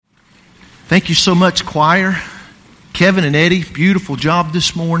Thank you so much, choir. Kevin and Eddie, beautiful job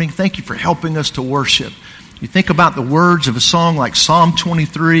this morning. Thank you for helping us to worship. You think about the words of a song like Psalm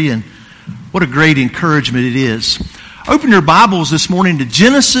 23, and what a great encouragement it is. Open your Bibles this morning to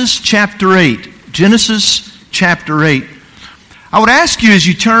Genesis chapter 8. Genesis chapter 8. I would ask you as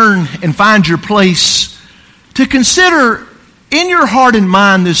you turn and find your place to consider in your heart and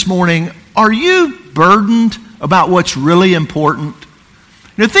mind this morning, are you burdened about what's really important?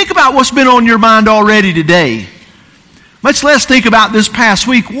 Now think about what's been on your mind already today. Much less think about this past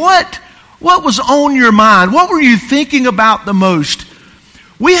week. What was on your mind? What were you thinking about the most?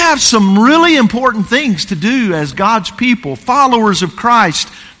 We have some really important things to do as God's people, followers of Christ,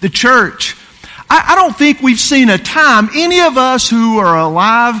 the church. I don't think we've seen a time, any of us who are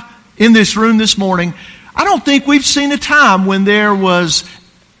alive in this room this morning, I don't think we've seen a time when there was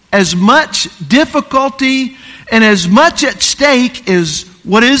as much difficulty and as much at stake as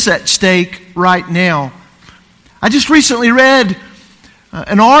what is at stake right now. I just recently read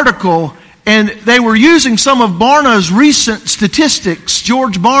an article, and they were using some of Barna's recent statistics.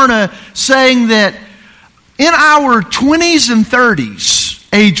 George Barna saying that in our 20s and 30s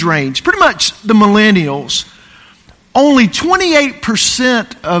age range, pretty much the millennials, only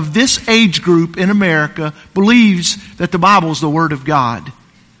 28% of this age group in America believes that the Bible is the Word of God.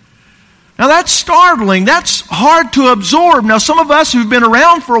 Now that's startling. That's hard to absorb. Now some of us who've been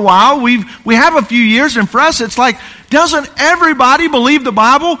around for a while, we have a few years, and for us it's like, doesn't everybody believe the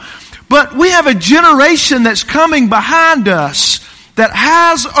Bible? But we have a generation that's coming behind us that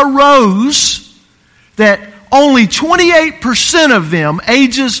has arose that only 28% of them,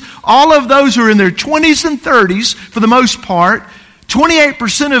 ages, all of those who are in their 20s and 30s for the most part,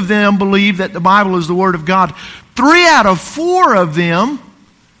 28% of them believe that the Bible is the Word of God. 3 out of 4 of them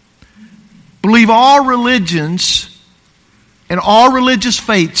believe all religions and all religious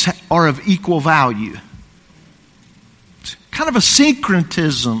faiths are of equal value. It's kind of a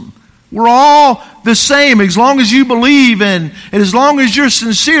syncretism. We're all the same. As long as you believe and as long as you're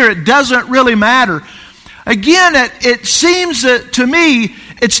sincere, it doesn't really matter. Again, it seems that to me,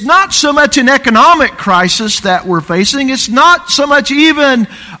 it's not so much an economic crisis that we're facing. It's not so much even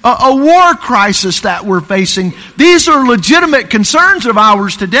a war crisis that we're facing. These are legitimate concerns of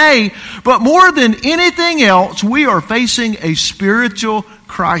ours today, but more than anything else, we are facing a spiritual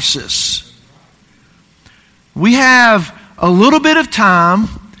crisis. We have a little bit of time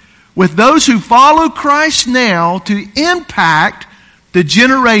with those who follow Christ now to impact the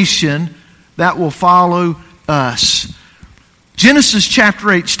generation that will follow us. Genesis chapter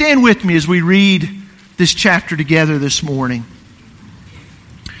 8. Stand with me as we read this chapter together this morning.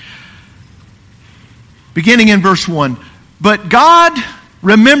 Beginning in verse 1. But God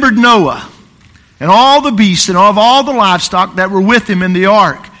remembered Noah and all the beasts and of all the livestock that were with him in the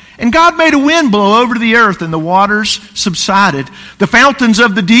ark. And God made a wind blow over the earth, and the waters subsided. The fountains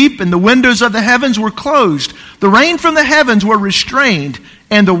of the deep and the windows of the heavens were closed. The rain from the heavens were restrained,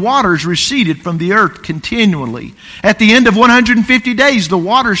 and the waters receded from the earth continually. At the end of 150 days, the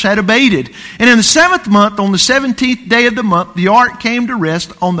waters had abated. And in the 7th month, on the 17th day of the month, the ark came to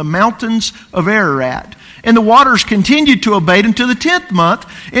rest on the mountains of Ararat. And the waters continued to abate until the 10th month.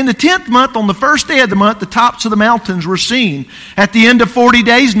 In the 10th month, on the first day of the month, the tops of the mountains were seen. At the end of 40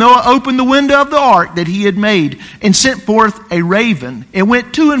 days, Noah opened the window of the ark that he had made and sent forth a raven. It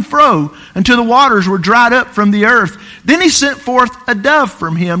went to and fro until the waters were dried up from the earth. Then he sent forth a dove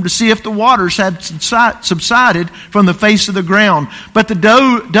from him to see if the waters had subsided from the face of the ground. But the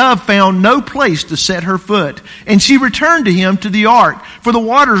dove found no place to set her foot. And she returned to him to the ark, for the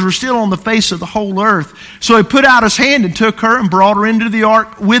waters were still on the face of the whole earth. So he put out his hand and took her and brought her into the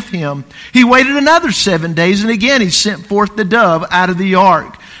ark with him. He waited another 7 days, and again he sent forth the dove out of the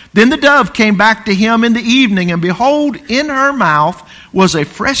ark. Then the dove came back to him in the evening, and behold, in her mouth was a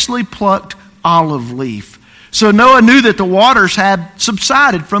freshly plucked olive leaf. So Noah knew that the waters had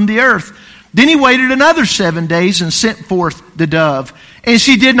subsided from the earth. Then he waited another 7 days and sent forth the dove, and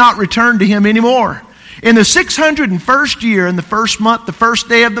she did not return to him anymore. In the 601st year, in the first month, the first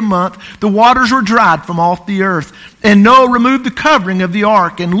day of the month, the waters were dried from off the earth. And Noah removed the covering of the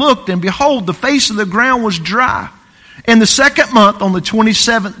ark and looked, and behold, the face of the ground was dry. In the 2nd month, on the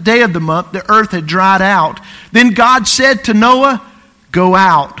 27th day of the month, the earth had dried out. Then God said to Noah, "Go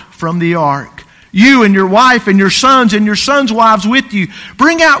out from the ark, you and your wife and your sons wives with you.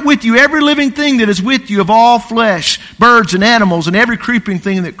 Bring out with you every living thing that is with you of all flesh, birds and animals, and every creeping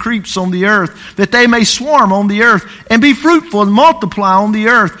thing that creeps on the earth, that they may swarm on the earth, and be fruitful and multiply on the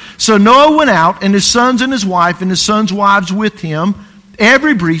earth." So Noah went out, and his sons and his wife and his sons' wives with him,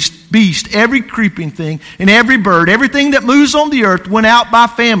 every beast beast, every creeping thing, and every bird, everything that moves on the earth went out by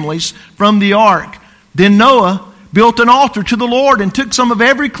families from the ark. Then Noah built an altar to the Lord and took some of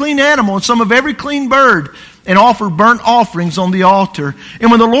every clean animal and some of every clean bird and offered burnt offerings on the altar. And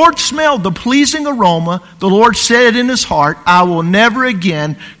when the Lord smelled the pleasing aroma, the Lord said in his heart, I will never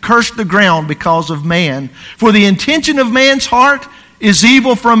again curse the ground because of man. For the intention of man's heart is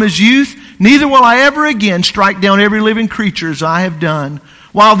evil from his youth. Neither will I ever again strike down every living creature as I have done.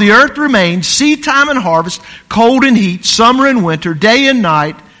 While the earth remains, seed time and harvest, cold and heat, summer and winter, day and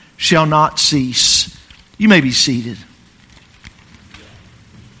night shall not cease. You may be seated.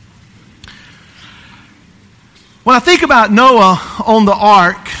 When I think about Noah on the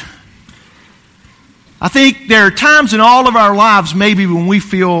ark, I think there are times in all of our lives maybe when we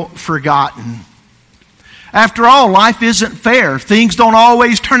feel forgotten. After all, life isn't fair. Things don't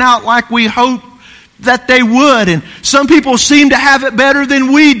always turn out like we hope that they would. And some people seem to have it better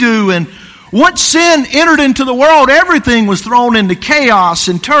than we do. And once sin entered into the world, everything was thrown into chaos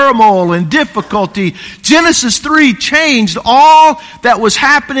and turmoil and difficulty. Genesis 3 changed all that was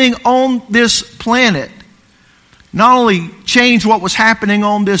happening on this planet. Not only changed what was happening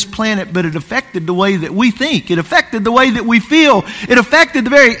on this planet, but it affected the way that we think. It affected the way that we feel. It affected the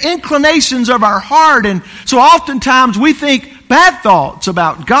very inclinations of our heart. And so oftentimes we think bad thoughts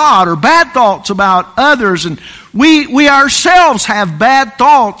about God or bad thoughts about others. And we ourselves have bad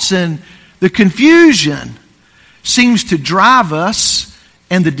thoughts, and the confusion seems to drive us,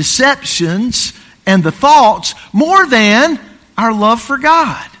 and the deceptions and the thoughts more than our love for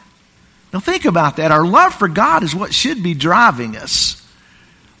God. Now think about that. Our love for God is what should be driving us.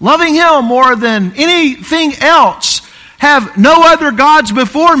 Loving Him more than anything else. Have no other gods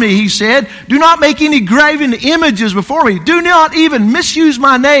before me, he said. Do not make any graven images before me. Do not even misuse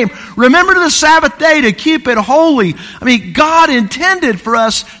my name. Remember the Sabbath day to keep it holy. I mean, God intended for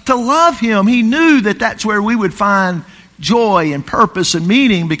us to love Him. He knew that that's where we would find joy and purpose and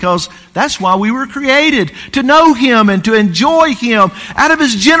meaning, because that's why we were created, to know Him and to enjoy Him. Out of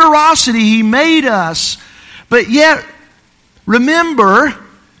His generosity, He made us. But yet, remember,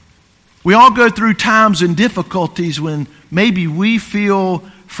 we all go through times and difficulties when maybe we feel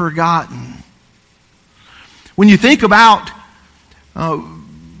forgotten. When you think about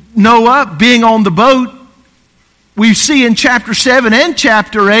Noah being on the boat, we see in chapter 7 and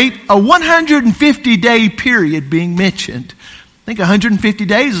chapter 8 a 150-day period being mentioned. I think 150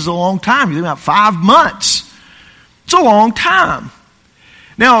 days is a long time. You think about 5 months. It's a long time.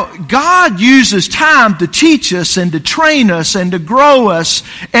 Now, God uses time to teach us and to train us and to grow us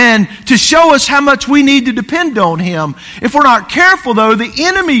and to show us how much we need to depend on Him. If we're not careful, though, the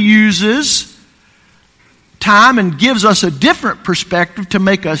enemy uses time and gives us a different perspective to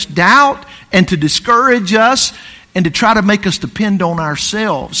make us doubt and to discourage us and to try to make us depend on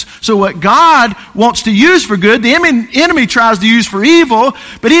ourselves. So what God wants to use for good, the enemy tries to use for evil.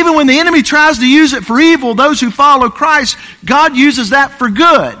 But even when the enemy tries to use it for evil, those who follow Christ, God uses that for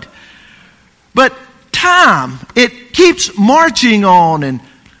good. But time, it keeps marching on. And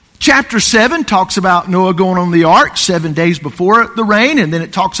chapter 7 talks about Noah going on the ark 7 days before the rain. And then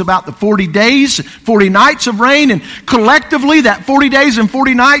it talks about the 40 days, 40 nights of rain. And collectively, that 40 days and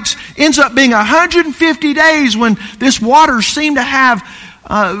 40 nights ends up being 150 days when this water seemed to have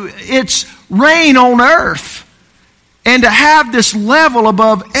its reign on earth. And to have this level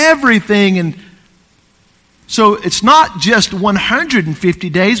above everything. And so it's not just 150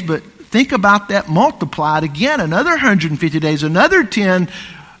 days, but think about that multiplied again. Another 150 days, another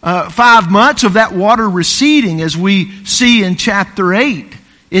 5 months of that water receding, as we see in chapter 8.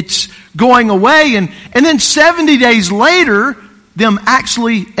 It's going away, and then 70 days later, them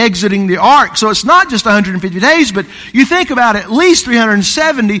actually exiting the ark. So it's not just 150 days, but you think about at least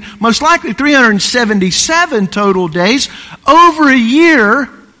 370, most likely 377 total days, over a year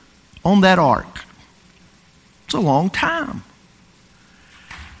on that ark. It's a long time.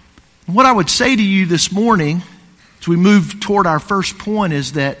 What I would say to you this morning, as we move toward our first point,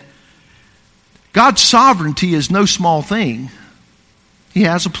 is that God's sovereignty is no small thing. He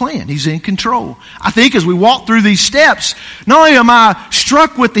has a plan. He's in control. I think as we walk through these steps, not only am I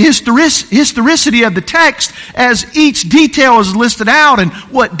struck with the historicity of the text as each detail is listed out and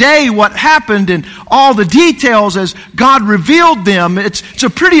what day, what happened, and all the details as God revealed them. It's a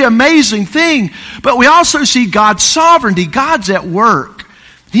pretty amazing thing. But we also see God's sovereignty. God's at work.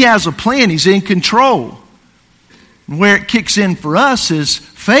 He has a plan. He's in control. And where it kicks in for us is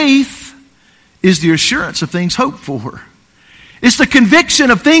faith is the assurance of things hoped for. It's the conviction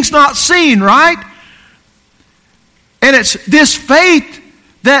of things not seen, right? And it's this faith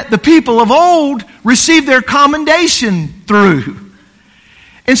that the people of old received their commendation through.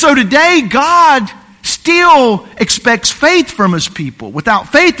 And so today, God still expects faith from His people.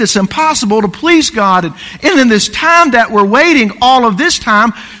 Without faith, it's impossible to please God. And in this time that we're waiting, all of this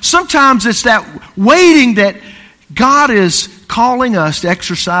time, sometimes it's that waiting that God is calling us to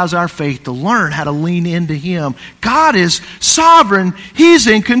exercise our faith, to learn how to lean into Him. God is sovereign. He's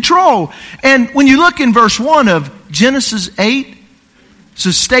in control. And when you look in verse 1 of Genesis 8, it's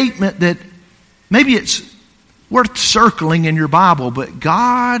a statement that maybe it's worth circling in your Bible, but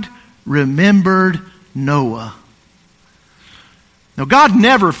God remembered Noah. Now, God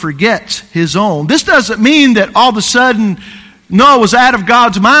never forgets His own. This doesn't mean that all of a sudden Noah was out of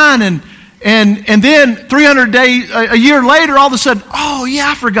God's mind and then 300 days, a year later, all of a sudden, oh yeah,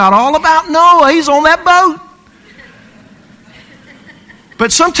 I forgot all about Noah. He's on that boat.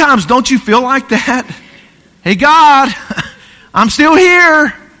 But sometimes, don't you feel like that? Hey God, I'm still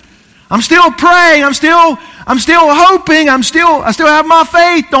here. I'm still praying. I'm still hoping. I still have my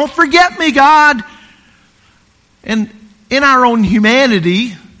faith. Don't forget me, God. And in our own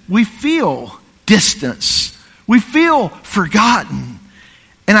humanity, we feel distance. We feel forgotten.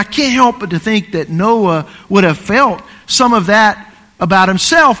 And I can't help but to think that Noah would have felt some of that about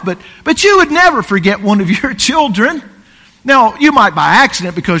himself. But you would never forget one of your children. Now, you might by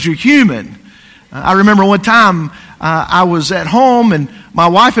accident because you're human. I remember one time I was at home and my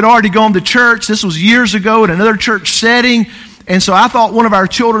wife had already gone to church. This was years ago in another church setting. And so I thought one of our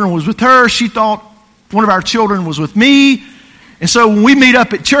children was with her. She thought one of our children was with me. And so when we meet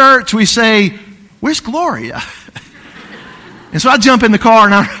up at church, we say, "Where's Gloria?" And so I jump in the car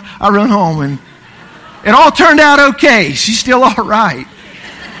and I run home, and it all turned out okay. She's still all right.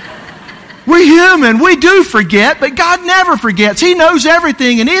 We're human. We do forget, but God never forgets. He knows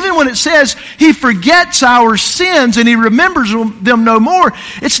everything. And even when it says He forgets our sins and He remembers them no more,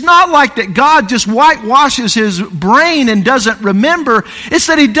 it's not like that God just whitewashes His brain and doesn't remember. It's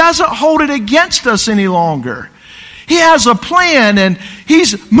that He doesn't hold it against us any longer. He has a plan, and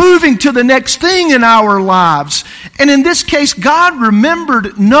He's moving to the next thing in our lives. And in this case, God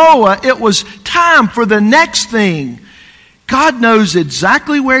remembered Noah. It was time for the next thing. God knows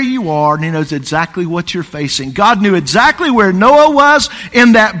exactly where you are, and He knows exactly what you're facing. God knew exactly where Noah was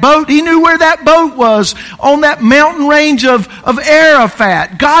in that boat. He knew where that boat was on that mountain range of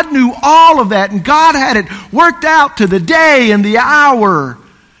Arafat. God knew all of that, and God had it worked out to the day and the hour.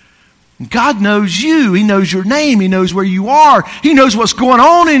 God knows you. He knows your name. He knows where you are. He knows what's going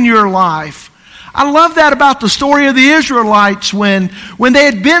on in your life. I love that about the story of the Israelites when they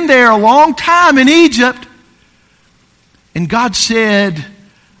had been there a long time in Egypt. And God said,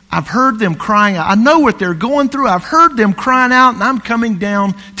 I've heard them crying out. I know what they're going through. I've heard them crying out, and I'm coming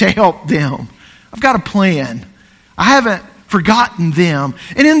down to help them. I've got a plan. I haven't forgotten them.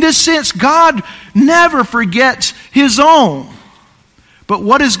 And in this sense, God never forgets His own. But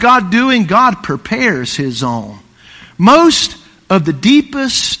what is God doing? God prepares His own. Most of the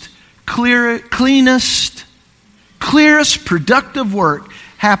deepest, cleanest, clearest, productive work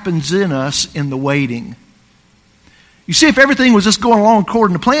happens in us in the waiting. You see, if everything was just going along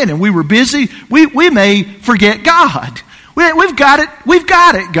according to plan and we were busy, we may forget God. We've got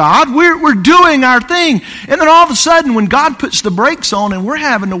it, God. We're doing our thing. And then all of a sudden, when God puts the brakes on and we're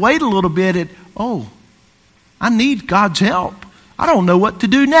having to wait a little bit, I need God's help. I don't know what to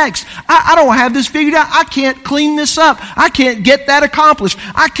do next. I don't have this figured out. I can't clean this up. I can't get that accomplished.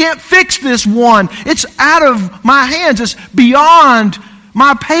 I can't fix this one. It's out of my hands. It's beyond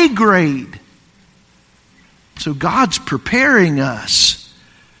my pay grade. So God's preparing us.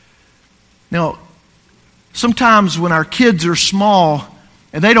 Now, sometimes when our kids are small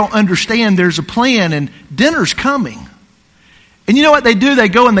and they don't understand there's a plan and dinner's coming. And you know what they do? They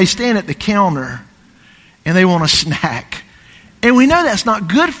go and they stand at the counter and they want a snack. And we know that's not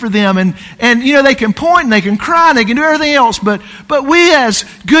good for them. And you know, they can point and they can cry and they can do everything else. But we as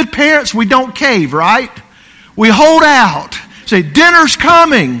good parents, we don't cave, right? We hold out. Say, dinner's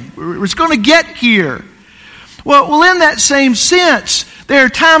coming. It's going to get here. Well, in that same sense, there are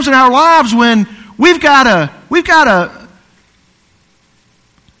times in our lives when we've got to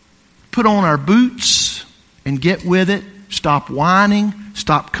put on our boots and get with it. Stop whining,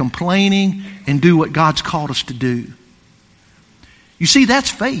 stop complaining, and do what God's called us to do. You see, that's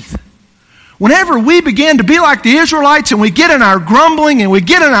faith. Whenever we begin to be like the Israelites and we get in our grumbling and we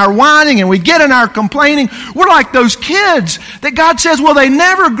get in our whining and we get in our complaining, we're like those kids that God says, will they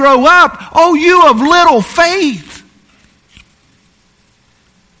never grow up? Oh, you of little faith.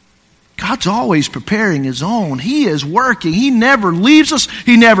 God's always preparing His own. He is working. He never leaves us.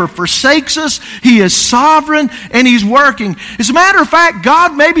 He never forsakes us. He is sovereign and He's working. As a matter of fact,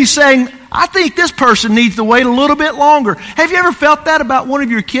 God may be saying, I think this person needs to wait a little bit longer. Have you ever felt that about one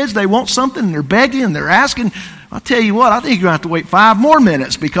of your kids? They want something and they're begging and they're asking. I'll tell you what, I think you're going to have to wait 5 more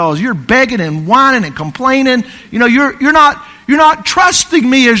minutes because you're begging and whining and complaining. You know, you're not trusting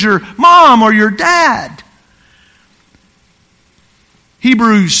me as your mom or your dad.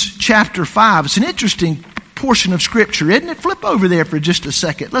 Hebrews chapter 5. It's an interesting portion of Scripture, isn't it? Flip over there for just a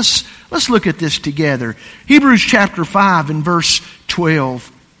second. Let's look at this together. Hebrews chapter 5 and verse 12.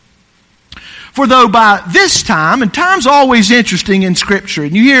 For though by this time, and time's always interesting in Scripture,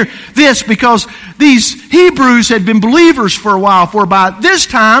 and you hear this because these Hebrews had been believers for a while, for by this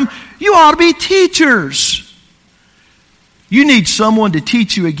time you ought to be teachers. You need someone to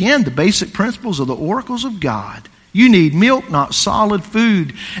teach you again the basic principles of the oracles of God. You need milk, not solid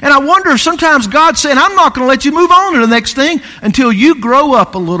food. And I wonder if sometimes God's saying, I'm not going to let you move on to the next thing until you grow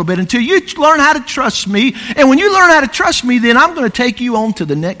up a little bit, until you learn how to trust me. And when you learn how to trust me, then I'm going to take you on to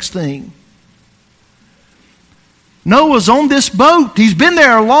the next thing. Noah's on this boat. He's been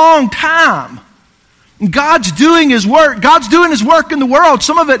there a long time. God's doing His work. God's doing His work in the world.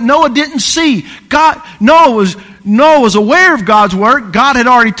 Some of it Noah didn't see. Noah was aware of God's work. God had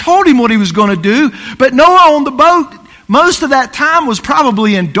already told him what He was going to do. But Noah on the boat, most of that time was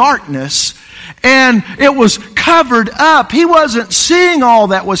probably in darkness. And it was covered up. He wasn't seeing all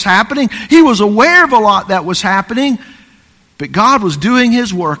that was happening. He was aware of a lot that was happening. But God was doing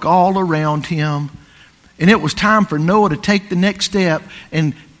His work all around him. And it was time for Noah to take the next step.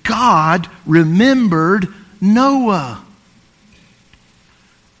 And God remembered Noah.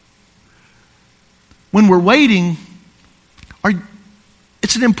 When we're waiting,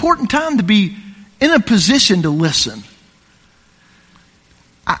 it's an important time to be in a position to listen.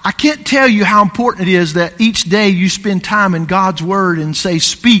 I can't tell you how important it is that each day you spend time in God's Word and say,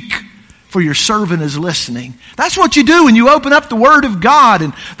 speak, for your servant is listening. That's what you do when you open up the Word of God.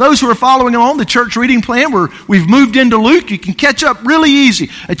 And those who are following along the church reading plan, we've moved into Luke. You can catch up really easy.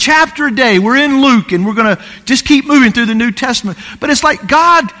 A chapter a day. We're in Luke, and we're going to just keep moving through the New Testament. But it's like,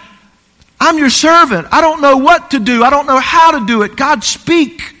 God, I'm your servant. I don't know what to do. I don't know how to do it. God,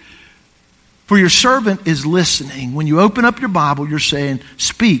 speak. For your servant is listening. When you open up your Bible, you're saying,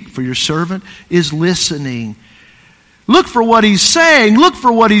 speak, for your servant is listening. Look for what He's saying. Look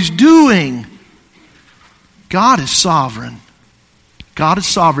for what He's doing. God is sovereign. God is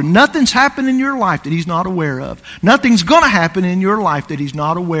sovereign. Nothing's happened in your life that He's not aware of. Nothing's going to happen in your life that He's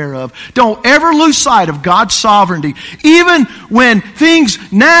not aware of. Don't ever lose sight of God's sovereignty. Even when things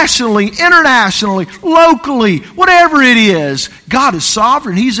nationally, internationally, locally, whatever it is, God is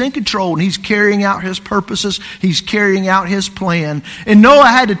sovereign. He's in control and He's carrying out His purposes. He's carrying out His plan. And Noah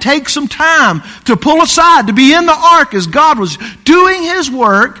had to take some time to pull aside, to be in the ark as God was doing His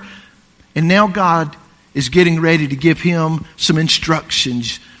work. And now God is getting ready to give him some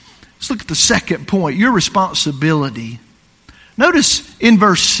instructions. Let's look at the second point, your responsibility. Notice in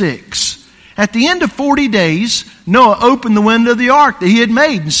verse 6, at the end of 40 days, Noah opened the window of the ark that he had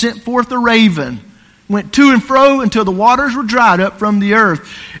made and sent forth a raven. Went to and fro until the waters were dried up from the earth.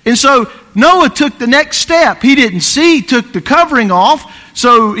 And so Noah took the next step. He didn't see, took the covering off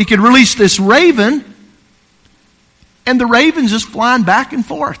so he could release this raven. And the raven's just flying back and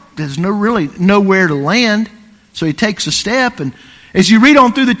forth. There's really nowhere to land. So he takes a step. And as you read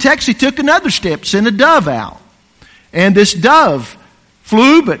on through the text, he took another step, sent a dove out. And this dove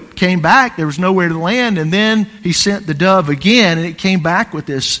flew but came back. There was nowhere to land. And then he sent the dove again, and it came back with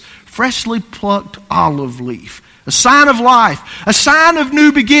this freshly plucked olive leaf. A sign of life, a sign of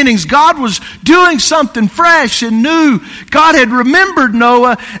new beginnings. God was doing something fresh and new. God had remembered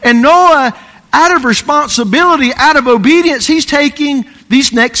Noah, and Noah, out of responsibility, out of obedience, he's taking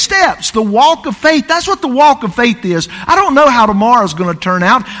these next steps. The walk of faith. That's what the walk of faith is. I don't know how tomorrow's going to turn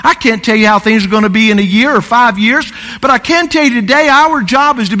out. I can't tell you how things are going to be in a year or 5 years. But I can tell you today, our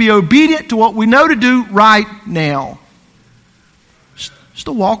job is to be obedient to what we know to do right now. It's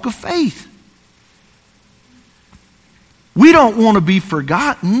the walk of faith. We don't want to be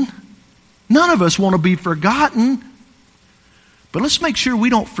forgotten. None of us want to be forgotten. But let's make sure we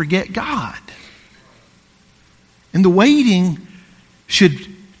don't forget God. And the waiting should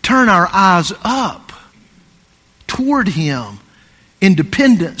turn our eyes up toward Him in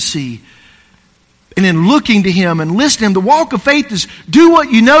dependency and in looking to Him and listening. The walk of faith is do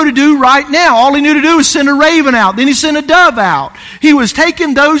what you know to do right now. All he knew to do was send a raven out. Then he sent a dove out. He was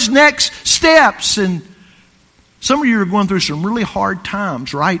taking those next steps. And some of you are going through some really hard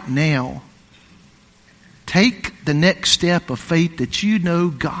times right now. Take the next step of faith that you know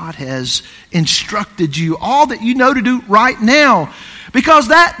God has instructed you, all that you know to do right now. Because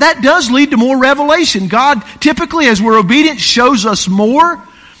that does lead to more revelation. God typically, as we're obedient, shows us more.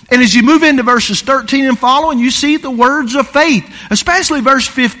 And as you move into verses 13 and following, you see the words of faith, especially verse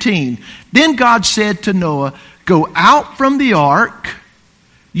 15. Then God said to Noah, go out from the ark,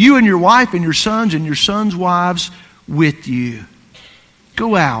 you and your wife and your sons' wives with you.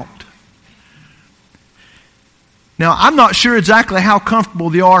 Go out. Now, I'm not sure exactly how comfortable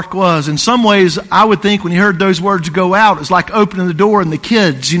the ark was. In some ways, I would think when you heard those words go out, it's like opening the door and the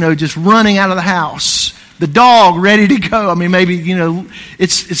kids, just running out of the house. The dog ready to go. I mean, maybe,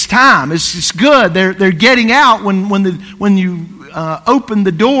 it's time. It's good. They're getting out when you open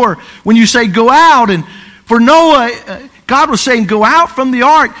the door, when you say go out. And for Noah, God was saying go out from the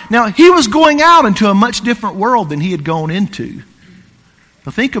ark. Now, he was going out into a much different world than he had gone into.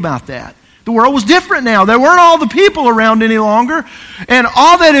 Now, think about that. The world was different now. There weren't all the people around any longer. And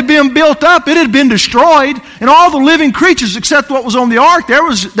all that had been built up, it had been destroyed. And all the living creatures, except what was on the ark, there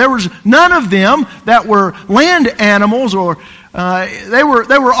was none of them that were land animals, or they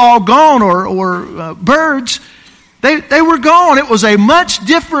were all gone, or birds. They were gone. It was a much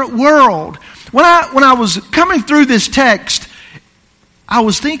different world. When I was coming through this text, I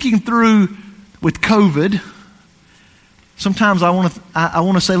was thinking through with COVID. Sometimes I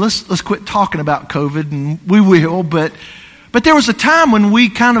want to say let's quit talking about COVID, and we will. But there was a time when we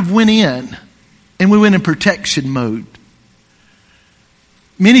kind of went in, and we went in protection mode.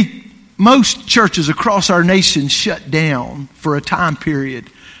 Most churches across our nation shut down for a time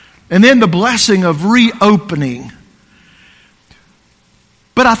period, and then the blessing of reopening.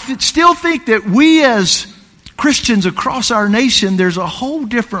 But I still think that we as Christians across our nation, there's a whole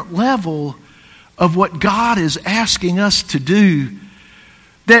different level of what God is asking us to do,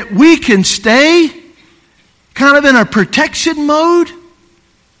 that we can stay kind of in a protection mode,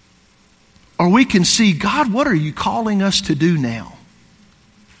 or we can see, God, what are you calling us to do now?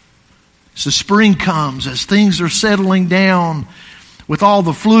 As the spring comes, as things are settling down with all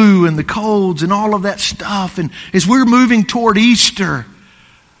the flu and the colds and all of that stuff, and as we're moving toward Easter,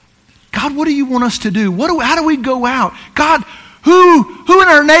 God, what do you want us to do? How do we go out? God, who in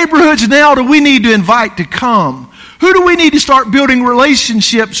our neighborhoods now do we need to invite to come? Who do we need to start building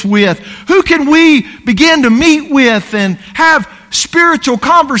relationships with? Who can we begin to meet with and have spiritual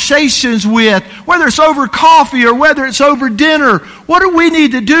conversations with, whether it's over coffee or whether it's over dinner? What do we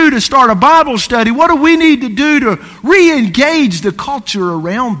need to do to start a Bible study? What do we need to do to re-engage the culture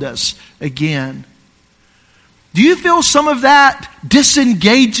around us again? Do you feel some of that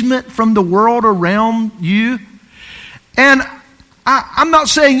disengagement from the world around you? And I'm not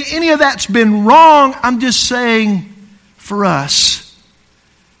saying any of that's been wrong. I'm just saying for us,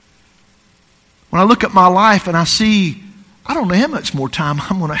 when I look at my life and I see, I don't know how much more time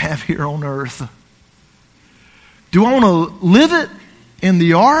I'm going to have here on earth. Do I want to live it in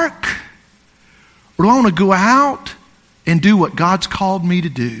the ark? Or do I want to go out and do what God's called me to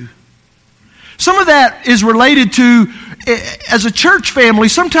do? Some of that is related to, as a church family,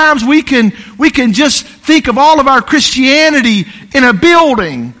 sometimes we can just think of all of our Christianity in a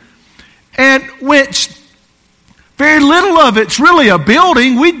building, and which very little of it's really a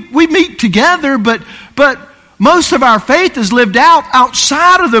building. We meet together, but most of our faith is lived out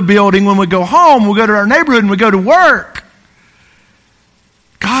outside of the building. When we go home, we go to our neighborhood, and we go to work.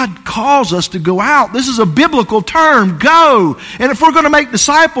 God calls us to go out. This is a biblical term, go. And if we're going to make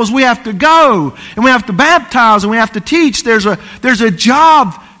disciples, we have to go. And we have to baptize, and we have to teach. There's a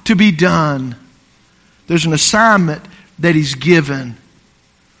job to be done. There's an assignment that He's given.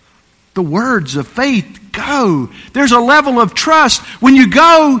 The words of faith, go. There's a level of trust. When you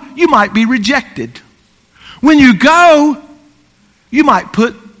go, you might be rejected. When you go, you might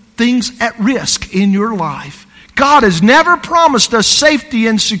put things at risk in your life. God has never promised us safety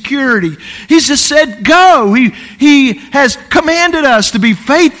and security. He's just said, go. He has commanded us to be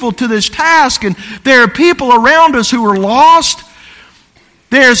faithful to this task. And there are people around us who are lost.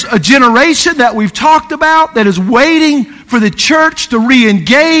 There's a generation that we've talked about that is waiting for the church to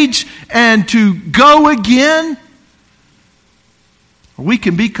re-engage and to go again. We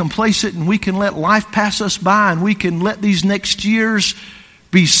can be complacent, and we can let life pass us by, and we can let these next years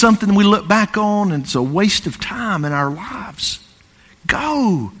be something we look back on, and it's a waste of time in our lives.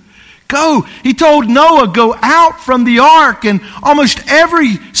 Go. Go. He told Noah, go out from the ark. And almost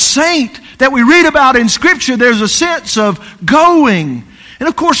every saint that we read about in Scripture, there's a sense of going. And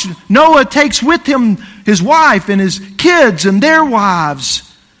of course, Noah takes with him his wife and his kids and their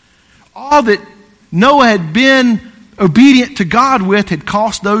wives. All that Noah had been obedient to God with had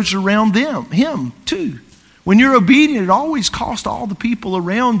cost those around him too. When you're obedient, it always costs all the people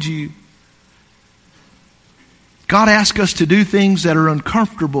around you. God asks us to do things that are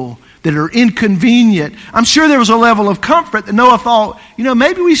uncomfortable, that are inconvenient. I'm sure there was a level of comfort that Noah thought,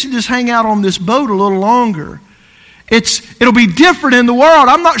 maybe we should just hang out on this boat a little longer. It'll be different in the world.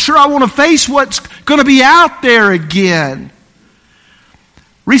 I'm not sure I want to face what's going to be out there again.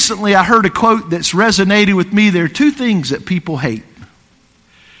 Recently, I heard a quote that's resonated with me. There are two things that people hate.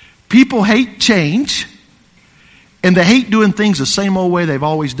 People hate change, and they hate doing things the same old way they've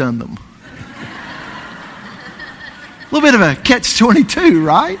always done them. A little bit of a catch-22,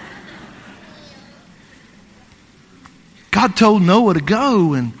 right? God told Noah to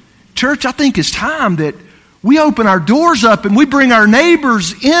go, and church, I think it's time that we open our doors up and we bring our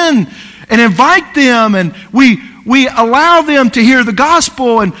neighbors in and invite them, and we allow them to hear the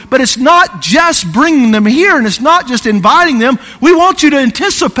gospel. But it's not just bringing them here, and it's not just inviting them. We want you to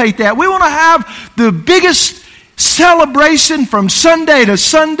anticipate that. We want to have the biggest celebration from Sunday to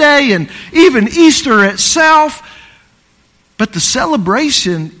Sunday and even Easter itself. But the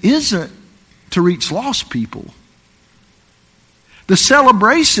celebration isn't to reach lost people. The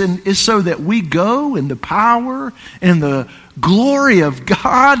celebration is so that we go in the power and the glory of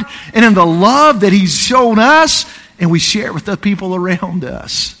God and in the love that He's shown us, and we share it with the people around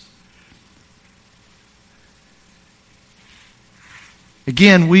us.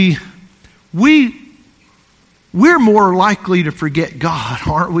 Again, we're more likely to forget God,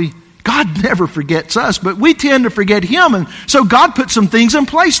 aren't we? God never forgets us, but we tend to forget Him, and so God put some things in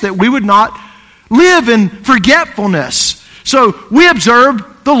place that we would not live in forgetfulness. So we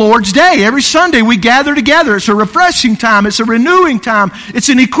observe the Lord's Day. Every Sunday we gather together. It's a refreshing time. It's a renewing time. It's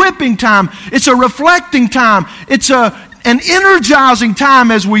an equipping time. It's a reflecting time. It's an energizing time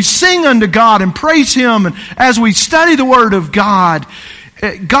as we sing unto God and praise Him, and as we study the Word of God.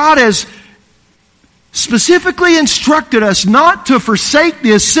 God has specifically instructed us not to forsake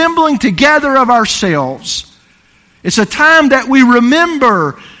the assembling together of ourselves. It's a time that we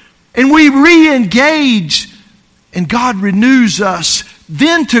remember and we re-engage, and God renews us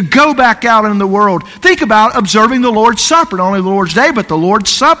then to go back out in the world. Think about observing the Lord's Supper, not only the Lord's Day, but the Lord's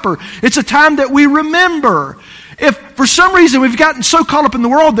Supper. It's a time that we remember. If for some reason we've gotten so caught up in the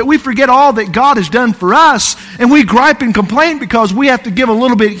world that we forget all that God has done for us, and we gripe and complain because we have to give a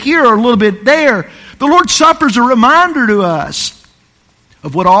little bit here or a little bit there, the Lord's Supper is a reminder to us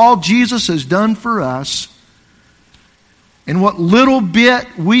of what all Jesus has done for us and what little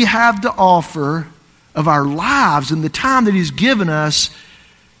bit we have to offer of our lives and the time that He's given us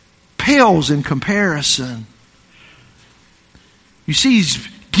pales in comparison. You see, He's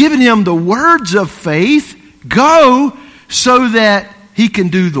given him the words of faith, go, so that he can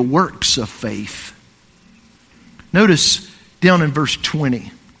do the works of faith. Notice down in verse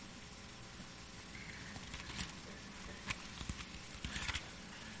 20.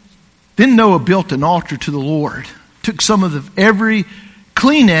 Then Noah built an altar to the Lord, took some of every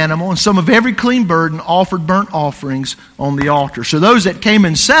clean animal and some of every clean bird, and offered burnt offerings on the altar. So those that came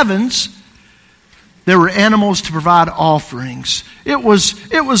in sevens, there were animals to provide offerings. It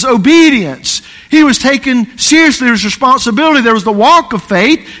was obedience. He was taking seriously his responsibility. There was the walk of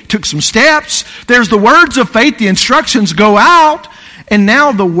faith, took some steps. There's the words of faith, the instructions go out. And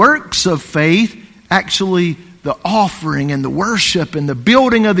now the works of faith, actually the offering and the worship and the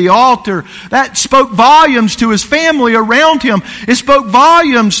building of the altar, that spoke volumes to his family around him. It spoke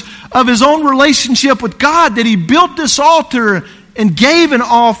volumes of his own relationship with God, that he built this altar and gave an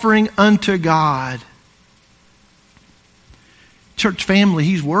offering unto God. Church family,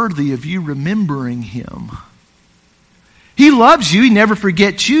 He's worthy of you remembering Him. He loves you. He never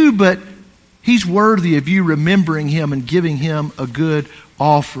forgets you, but He's worthy of you remembering Him and giving Him a good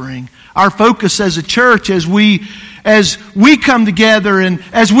offering. Our focus as a church, as we come together and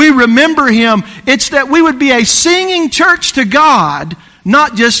as we remember Him, it's that we would be a singing church to God,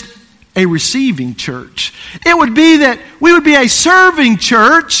 not just a receiving church. It would be that we would be a serving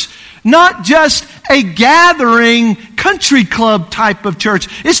church, not just a gathering country club type of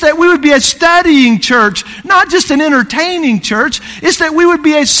church. It's that we would be a studying church, not just an entertaining church. It's that we would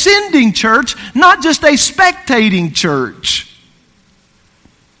be a sending church, not just a spectating church.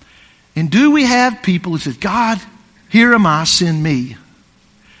 And do we have people who say, God, here am I, send me.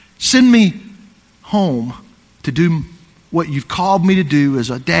 Send me home to do what you've called me to do as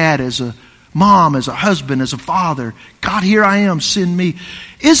a dad, as a mom, as a husband, as a father. God, here I am, send me.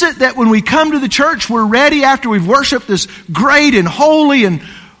 Is it that when we come to the church, we're ready after we've worshiped this great and holy and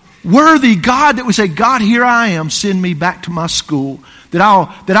worthy God, that we say, God, here I am, send me back to my school. That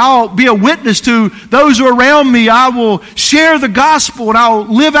I'll be a witness to those who are around me. I will share the gospel and I'll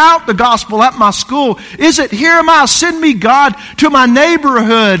live out the gospel at my school. Is it, here am I, send me, God, to my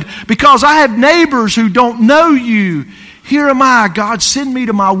neighborhood because I have neighbors who don't know you. Here am I, God, send me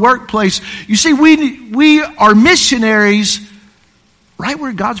to my workplace. You see, we are missionaries right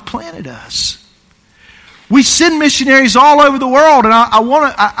where God's planted us. We send missionaries all over the world, and I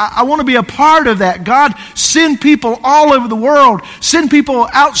want to be a part of that. God, send people all over the world. Send people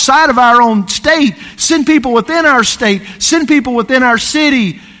outside of our own state. Send people within our state. Send people within our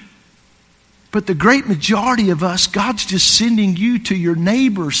city. But the great majority of us, God's just sending you to your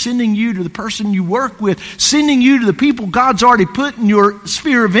neighbor, sending you to the person you work with, sending you to the people God's already put in your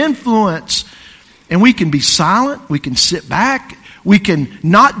sphere of influence. And we can be silent. We can sit back. We can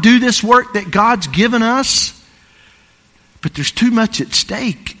not do this work that God's given us. But there's too much at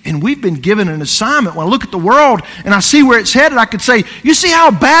stake. And we've been given an assignment. When I look at the world and I see where it's headed, I could say, you see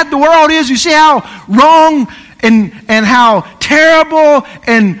how bad the world is? You see how wrong and how terrible,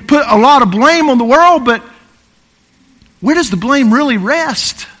 and put a lot of blame on the world? But where does the blame really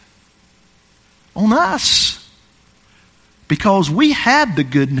rest? On us. Because we have the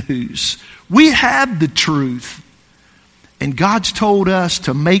good news. We have the truth. And God's told us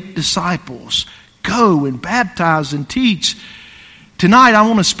to make disciples. Go and baptize and teach. Tonight I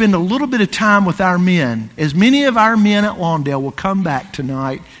want to spend a little bit of time with our men. As many of our men at Lawndale will come back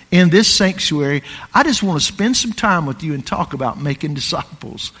tonight in this sanctuary, I just want to spend some time with you and talk about making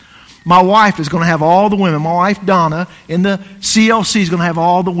disciples. My wife is going to have all the women. My wife Donna in the CLC is going to have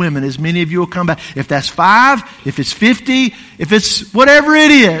all the women. As many of you will come back. If that's 5, if it's 50, if it's whatever it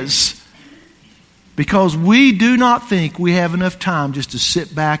is. Because we do not think we have enough time just to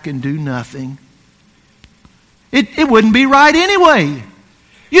sit back and do nothing. It wouldn't be right anyway.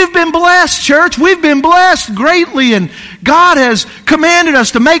 You've been blessed, church. We've been blessed greatly, and God has commanded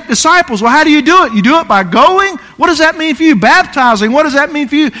us to make disciples. Well, how do you do it? You do it by going. What does that mean for you? Baptizing. What does that mean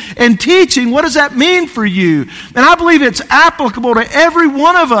for you? And teaching. What does that mean for you? And I believe it's applicable to every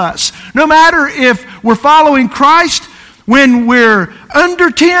one of us. No matter if we're following Christ when we're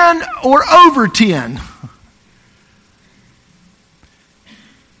under 10 or over 10.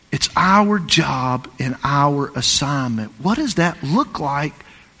 It's our job and our assignment. What does that look like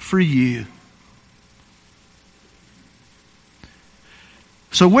for you?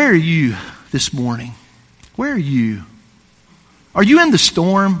 So where are you this morning? Where are you? Are you in the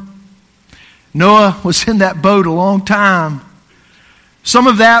storm? Noah was in that boat a long time. Some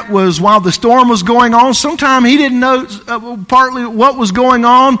of that was while the storm was going on. Sometimes he didn't know partly what was going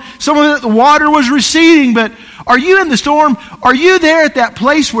on. Some of it, the water was receding. But are you in the storm? Are you there at that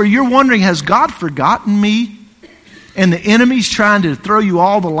place where you're wondering, has God forgotten me? And the enemy's trying to throw you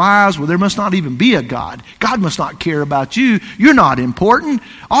all the lies. Well, there must not even be a God. God must not care about you. You're not important.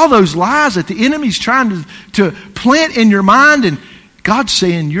 All those lies that the enemy's trying to plant in your mind. And God's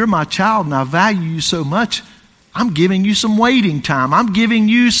saying, you're my child and I value you so much. I'm giving you some waiting time. I'm giving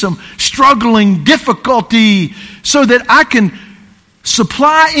you some struggling difficulty so that I can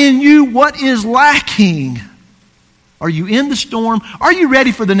supply in you what is lacking. Are you in the storm? Are you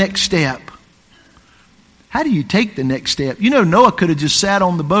ready for the next step? How do you take the next step? You know, Noah could have just sat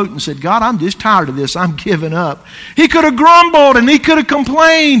on the boat and said, God, I'm just tired of this. I'm giving up. He could have grumbled and he could have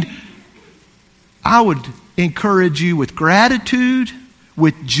complained. I would encourage you with gratitude,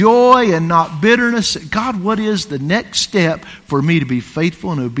 with joy and not bitterness. God, what is the next step for me to be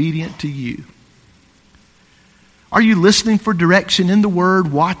faithful and obedient to you? Are you listening for direction in the Word,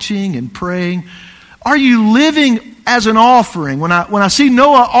 watching and praying? Are you living as an offering? When I see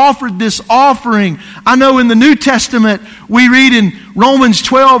Noah offered this offering, I know in the New Testament we read in Romans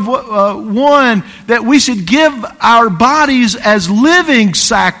 12:1 that we should give our bodies as living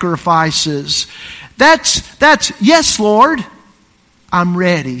sacrifices. That's yes, Lord. I'm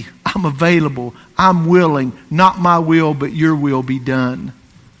ready. I'm available. I'm willing. Not my will, but your will be done.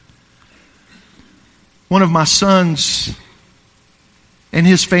 One of my sons and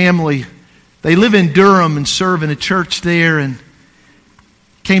his family, they live in Durham and serve in a church there, and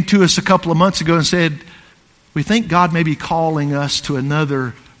came to us a couple of months ago and said, we think God may be calling us to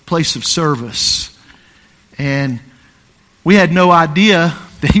another place of service. And we had no idea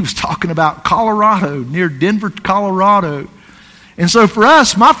that he was talking about Colorado, near Denver, Colorado. And so for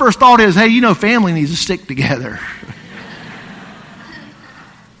us, my first thought is, hey, you know, family needs to stick together.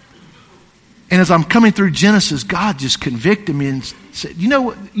 And as I'm coming through Genesis, God just convicted me and said, you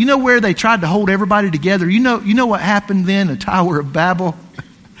know where they tried to hold everybody together? You know what happened then, the Tower of Babel?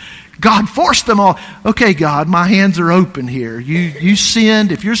 God forced them all. Okay, God, my hands are open here. You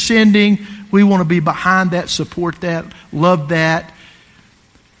sinned. If you're sending, we want to be behind that, support that, love that.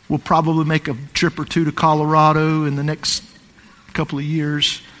 We'll probably make a trip or two to Colorado in the next couple of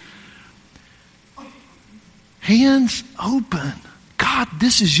years. Hands open. God,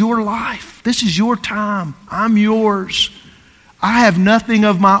 this is your life. This is your time. I'm yours. I have nothing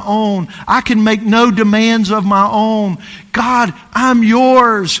of my own. I can make no demands of my own. God, I'm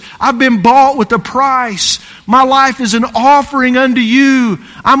yours. I've been bought with a price. My life is an offering unto you.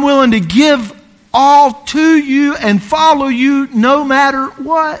 I'm willing to give all to you and follow you no matter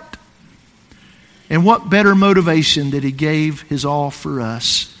what. And what better motivation that he gave his all for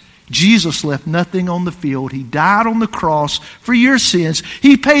us? Jesus left nothing on the field. He died on the cross for your sins.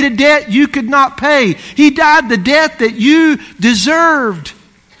 He paid a debt you could not pay. He died the debt that you deserved.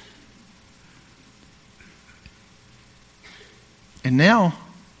 And now,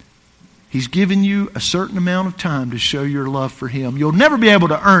 he's given you a certain amount of time to show your love for him. You'll never be able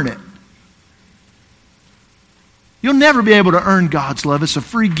to earn it. You'll never be able to earn God's love. It's a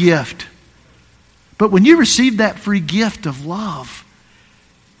free gift. But when you receive that free gift of love,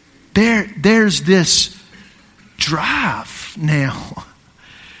 there's this drive now.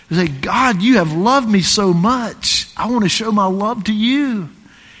 To say, God, you have loved me so much. I want to show my love to you.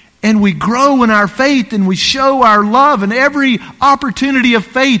 And we grow in our faith and we show our love in every opportunity of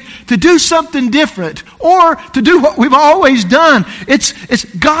faith to do something different or to do what we've always done. It's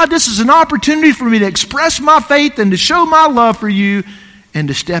God, this is an opportunity for me to express my faith and to show my love for you and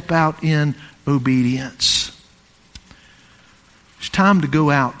to step out in obedience. It's time to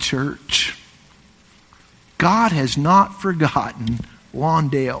go out, church. God has not forgotten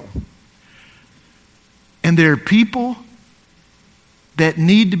Lawndale. And there are people that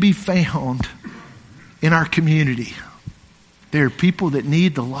need to be found in our community. There are people that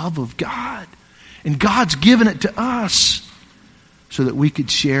need the love of God. And God's given it to us so that we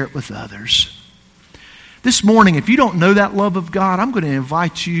could share it with others. This morning, if you don't know that love of God, I'm going to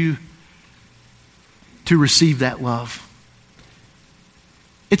invite you to receive that love.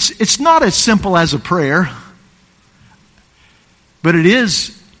 It's not as simple as a prayer, but it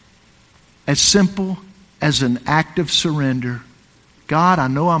is as simple as an act of surrender. God, I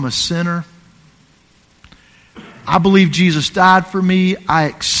know I'm a sinner. I believe Jesus died for me. I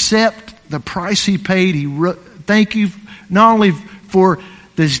accept the price he paid. Thank you not only for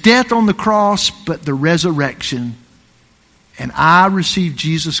his death on the cross, but the resurrection. And I receive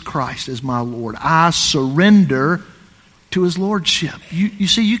Jesus Christ as my Lord. I surrender to his lordship. You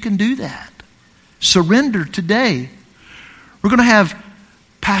see, you can do that. Surrender today. We're going to have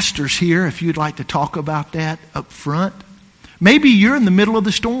pastors here if you'd like to talk about that up front. Maybe you're in the middle of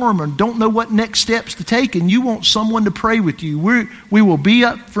the storm and don't know what next steps to take and you want someone to pray with you. We will be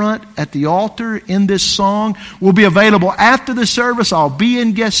up front at the altar in this song. We'll be available after the service. I'll be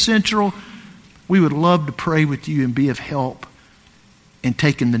in Guest Central. We would love to pray with you and be of help in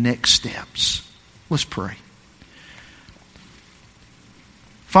taking the next steps. Let's pray.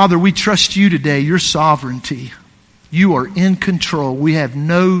 Father, we trust you today, your sovereignty. You are in control. We have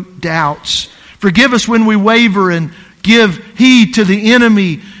no doubts. Forgive us when we waver and give heed to the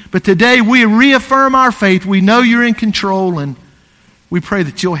enemy. But today we reaffirm our faith. We know you're in control, and we pray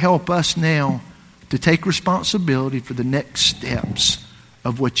that you'll help us now to take responsibility for the next steps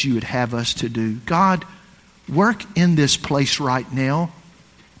of what you would have us to do. God, work in this place right now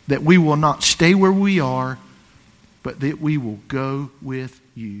that we will not stay where we are, but that we will go with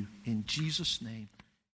you. In Jesus' name.